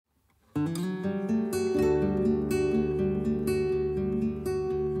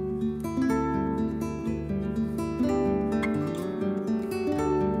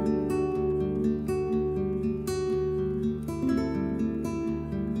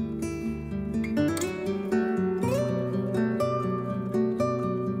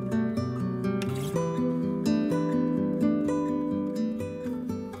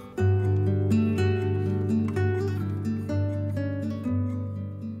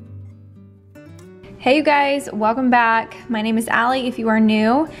Hey you guys, welcome back. My name is Allie if you are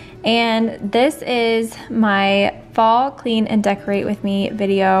new, and this is my fall clean and decorate with me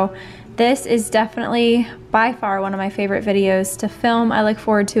video. This is definitely by far one of my favorite videos to film. I look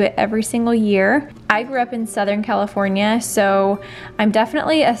forward to it every single year. I grew up in Southern California, so I'm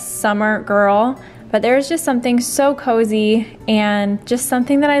definitely a summer girl, but there's just something so cozy and just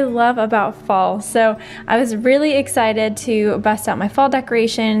something that I love about fall. So I was really excited to bust out my fall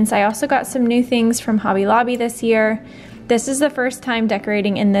decorations. I also got some new things from Hobby Lobby this year. This is the first time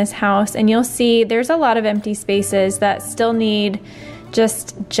decorating in this house, and you'll see there's a lot of empty spaces that still need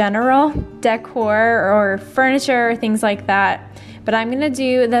just general decor or furniture or things like that. But I'm gonna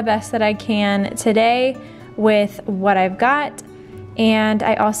do the best that I can today with what I've got. And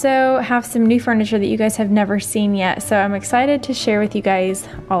I also have some new furniture that you guys have never seen yet, so I'm excited to share with you guys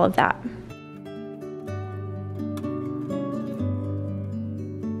all of that.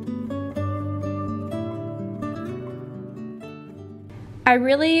 I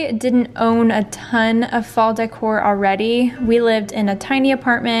really didn't own a ton of fall decor already. We lived in a tiny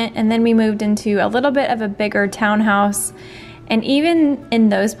apartment and then we moved into a little bit of a bigger townhouse. And even in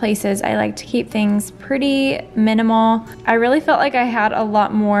those places, I like to keep things pretty minimal. I really felt like I had a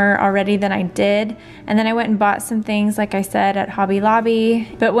lot more already than I did. And then I went and bought some things, like I said, at Hobby Lobby.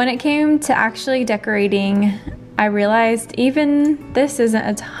 But when it came to actually decorating, I realized even this isn't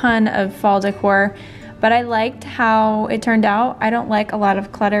a ton of fall decor, but I liked how it turned out. I don't like a lot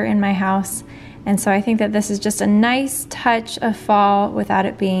of clutter in my house. And so I think that this is just a nice touch of fall without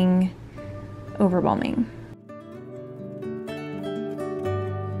it being overwhelming.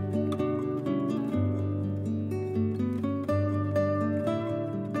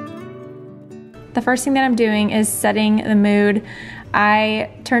 The first thing that I'm doing is setting the mood. I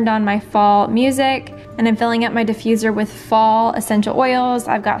turned on my fall music and I'm filling up my diffuser with fall essential oils.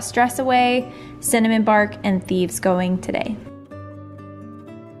 I've got Stress Away, Cinnamon Bark, and Thieves going today.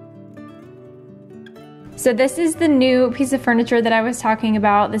 So this is the new piece of furniture that I was talking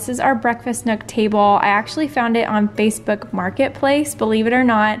about. This is our breakfast nook table. I actually found it on Facebook Marketplace, believe it or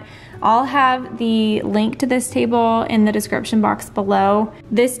not. I'll have the link to this table in the description box below.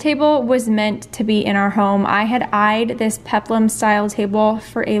 This table was meant to be in our home. I had eyed this peplum style table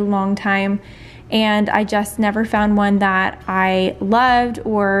for a long time, and I just never found one that I loved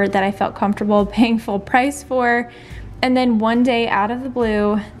or that I felt comfortable paying full price for. And then one day, out of the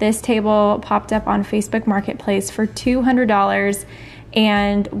blue, this table popped up on Facebook Marketplace for $200,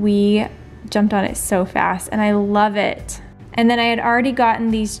 and we jumped on it so fast, and I love it. And then I had already gotten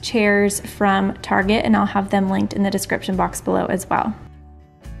these chairs from Target, and I'll have them linked in the description box below as well.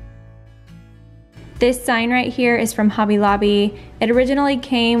 This sign right here is from Hobby Lobby. It originally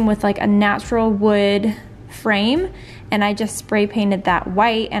came with like a natural wood frame, and I just spray painted that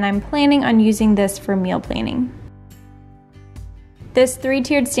white, and I'm planning on using this for meal planning. This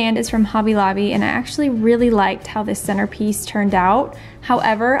 3-tiered stand is from Hobby Lobby, and I actually really liked how this centerpiece turned out.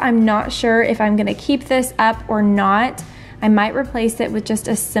 However, I'm not sure if I'm gonna keep this up or not. I might replace it with just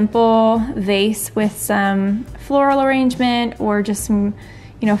a simple vase with some floral arrangement or just some,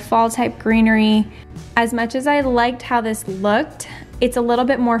 fall type greenery. As much as I liked how this looked, it's a little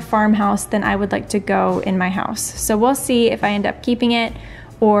bit more farmhouse than I would like to go in my house. So we'll see if I end up keeping it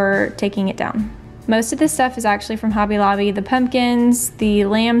or taking it down. Most of this stuff is actually from Hobby Lobby. The pumpkins, the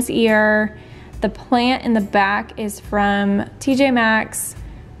lamb's ear, the plant in the back is from TJ Maxx,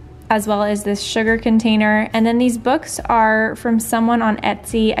 as well as this sugar container. And then these books are from someone on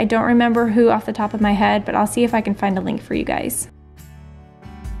Etsy. I don't remember who off the top of my head, but I'll see if I can find a link for you guys.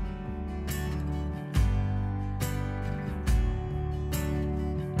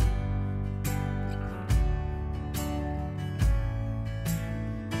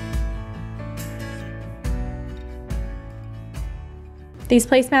 These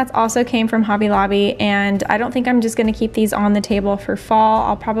placemats also came from Hobby Lobby, and I don't think I'm just gonna keep these on the table for fall.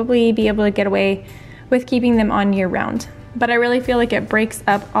 I'll probably be able to get away with keeping them on year round. But I really feel like it breaks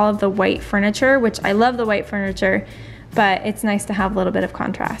up all of the white furniture, which I love the white furniture, but it's nice to have a little bit of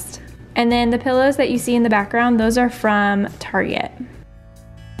contrast. And then the pillows that you see in the background, those are from Target.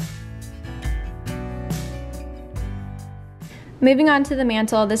 Moving on to the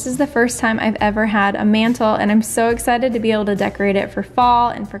mantle, this is the first time I've ever had a mantle, and I'm so excited to be able to decorate it for fall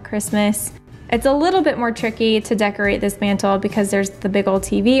and for Christmas. It's a little bit more tricky to decorate this mantle because there's the big old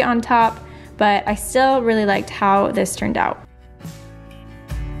TV on top, but I still really liked how this turned out.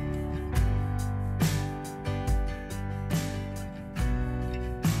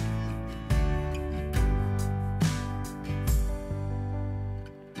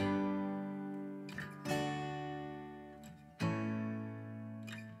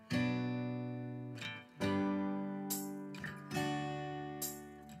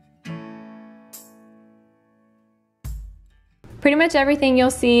 Pretty much everything you'll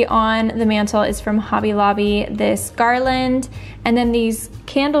see on the mantle is from Hobby Lobby. This garland and then these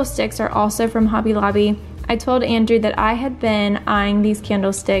candlesticks are also from Hobby Lobby. I told Andrew that I had been eyeing these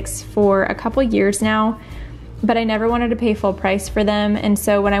candlesticks for a couple years now, but I never wanted to pay full price for them. And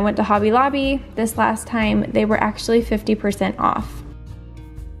so when I went to Hobby Lobby this last time, they were actually 50% off.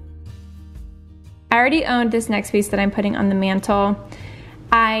 I already owned this next piece that I'm putting on the mantle.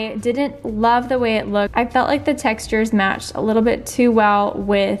 I didn't love the way it looked. I felt like the textures matched a little bit too well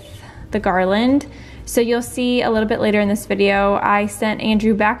with the garland. So you'll see a little bit later in this video, I sent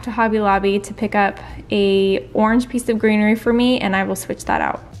Andrew back to Hobby Lobby to pick up a orange piece of greenery for me, and I will switch that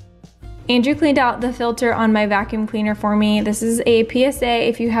out. Andrew cleaned out the filter on my vacuum cleaner for me. This is a PSA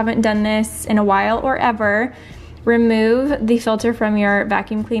if you haven't done this in a while or ever. Remove the filter from your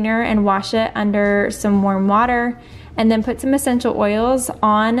vacuum cleaner and wash it under some warm water, and then put some essential oils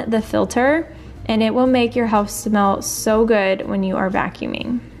on the filter, and it will make your house smell so good when you are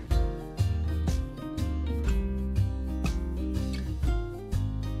vacuuming.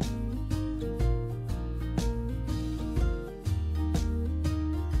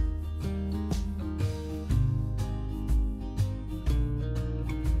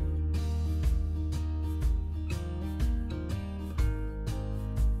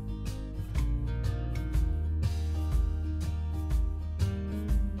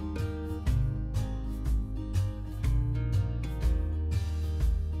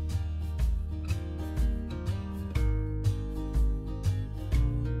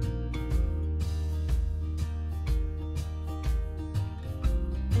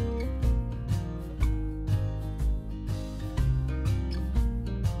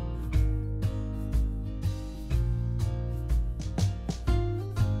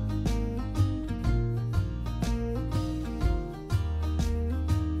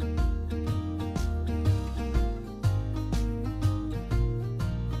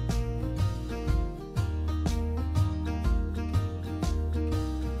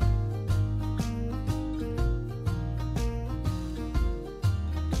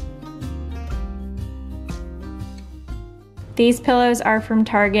 These pillows are from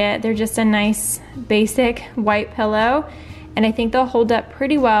Target. They're just a nice basic white pillow, and I think they'll hold up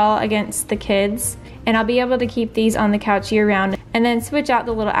pretty well against the kids. And I'll be able to keep these on the couch year round and then switch out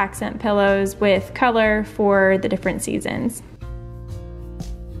the little accent pillows with color for the different seasons.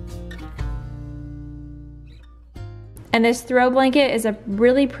 And this throw blanket is a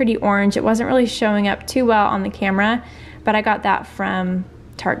really pretty orange. It wasn't really showing up too well on the camera, but I got that from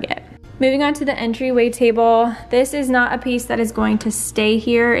Target. Moving on to the entryway table. This is not a piece that is going to stay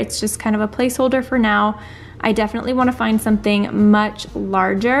here. It's just kind of a placeholder for now. I definitely want to find something much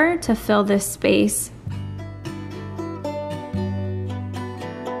larger to fill this space.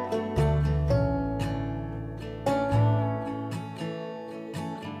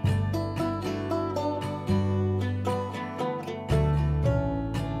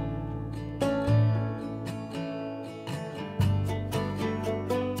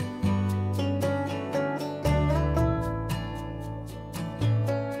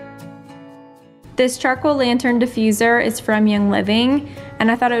 This charcoal lantern diffuser is from Young Living, and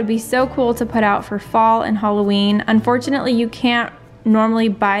I thought it would be so cool to put out for fall and Halloween. Unfortunately, you can't normally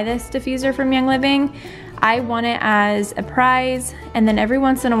buy this diffuser from Young Living. I won it as a prize, and then every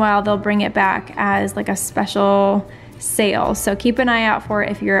once in a while they'll bring it back as like a special sale. So keep an eye out for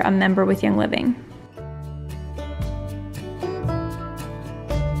it if you're a member with Young Living.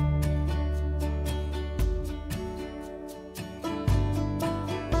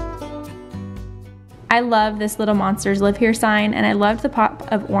 I love this Little Monsters Live Here sign, and I loved the pop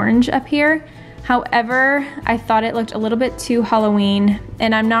of orange up here. However, I thought it looked a little bit too Halloween,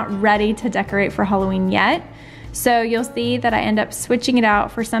 and I'm not ready to decorate for Halloween yet. So you'll see that I end up switching it out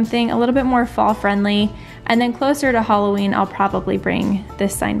for something a little bit more fall friendly, and then closer to Halloween, I'll probably bring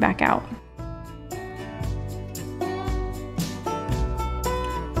this sign back out.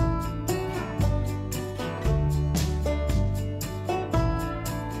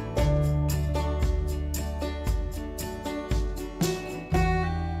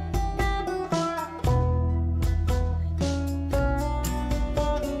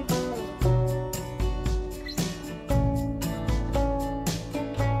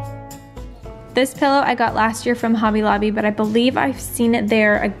 This pillow I got last year from Hobby Lobby, but I believe I've seen it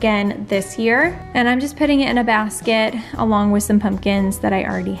there again this year. And I'm just putting it in a basket along with some pumpkins that I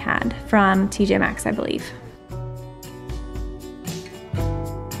already had from TJ Maxx, I believe.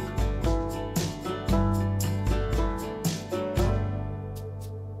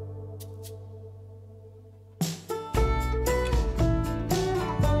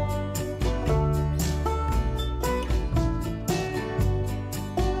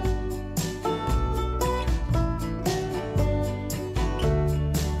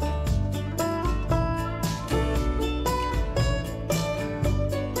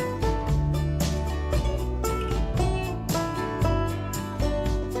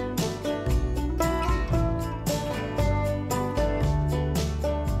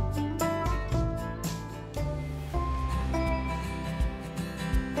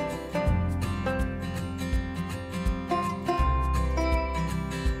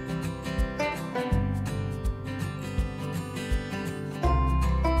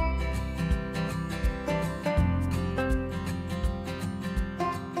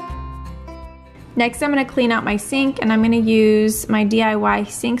 Next, I'm gonna clean out my sink, and I'm gonna use my DIY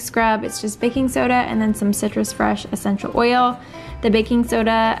sink scrub. It's just baking soda and then some Citrus Fresh essential oil. The baking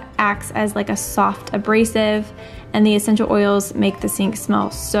soda acts as like a soft abrasive, and the essential oils make the sink smell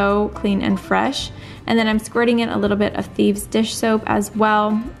so clean and fresh. And then I'm squirting in a little bit of Thieves dish soap as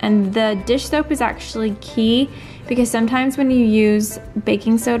well. And the dish soap is actually key because sometimes when you use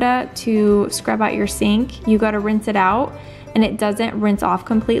baking soda to scrub out your sink, you gotta rinse it out and it doesn't rinse off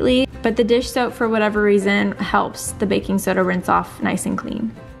completely. But the dish soap, for whatever reason, helps the baking soda rinse off nice and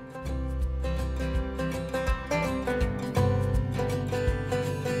clean.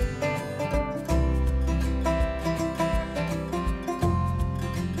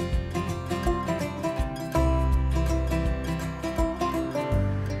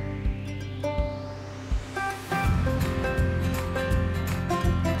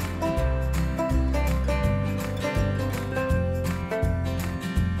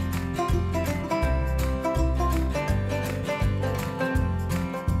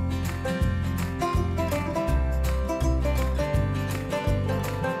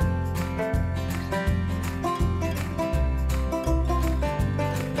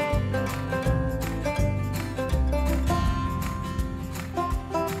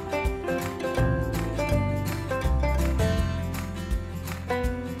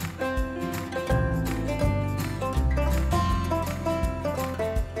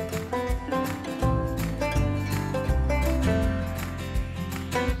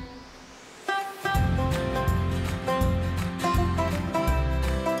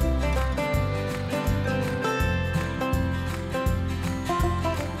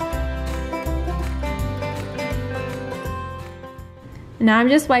 Now I'm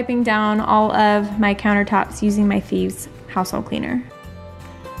just wiping down all of my countertops using my Thieves household cleaner.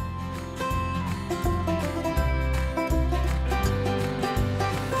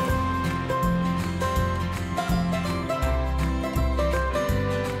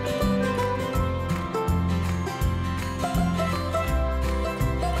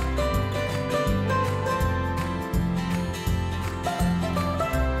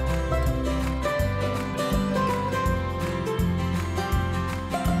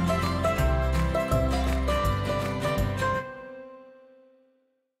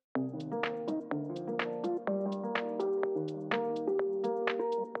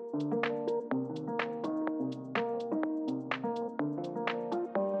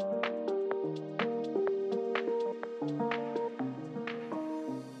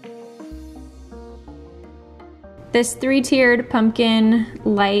 This 3-tiered pumpkin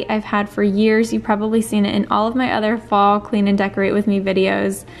light I've had for years. You've probably seen it in all of my other fall clean and decorate with me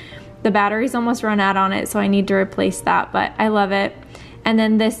videos. The battery's almost run out on it, so I need to replace that, but I love it. And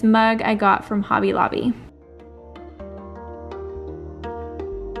then this mug I got from Hobby Lobby.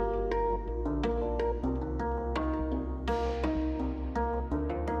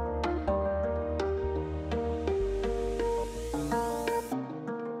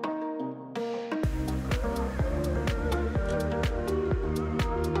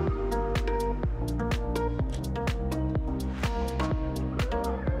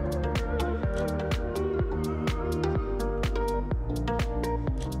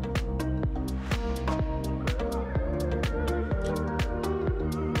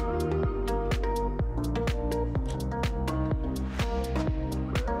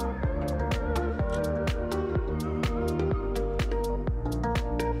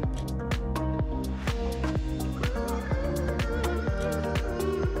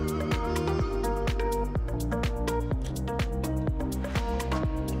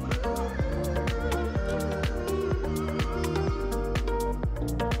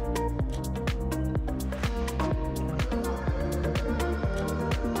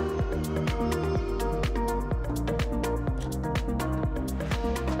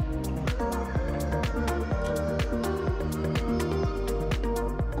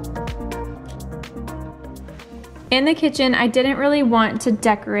 In the kitchen, I didn't really want to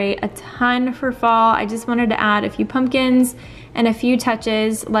decorate a ton for fall. I just wanted to add a few pumpkins and a few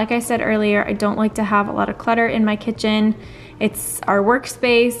touches. Like I said earlier, I don't like to have a lot of clutter in my kitchen. It's our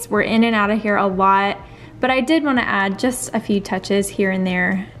workspace. We're in and out of here a lot. But I did want to add just a few touches here and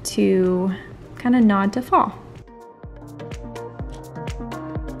there to kind of nod to fall.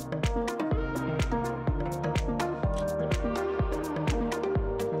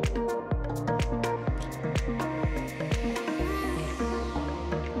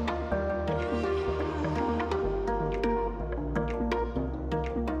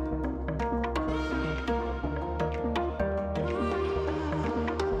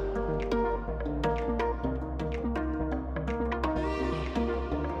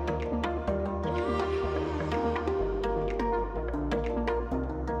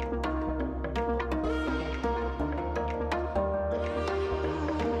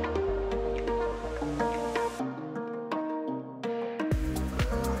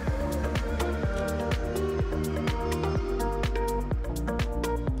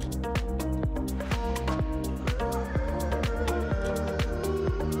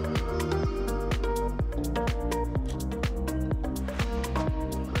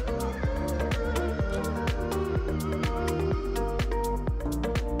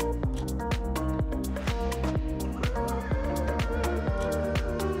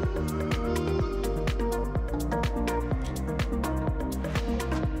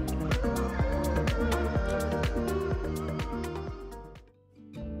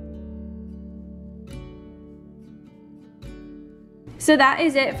 So that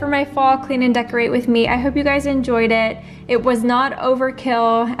is it for my fall clean and decorate with me. I hope you guys enjoyed it. It was not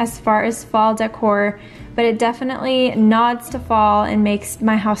overkill as far as fall decor, but it definitely nods to fall and makes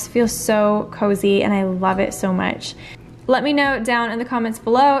my house feel so cozy, and I love it so much. Let me know down in the comments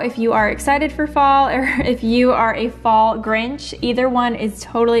below if you are excited for fall or if you are a fall Grinch. Either one is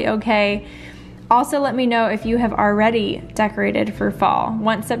totally okay. Also, let me know if you have already decorated for fall.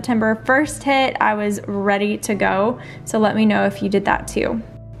 Once September 1st hit, I was ready to go. So let me know if you did that too.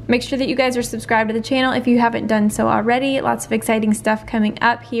 Make sure that you guys are subscribed to the channel if you haven't done so already. Lots of exciting stuff coming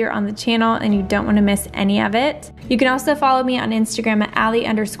up here on the channel and you don't want to miss any of it. You can also follow me on Instagram at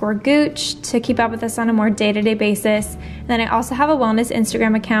Allie_Gooch to keep up with us on a more day-to-day basis. And then I also have a wellness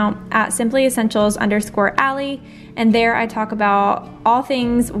Instagram account at simplyessentials_Allie. And there I talk about all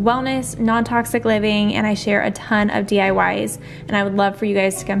things wellness, non-toxic living, and I share a ton of DIYs. And I would love for you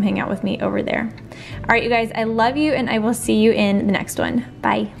guys to come hang out with me over there. All right, you guys, I love you and I will see you in the next one.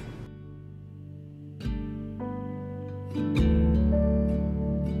 Bye.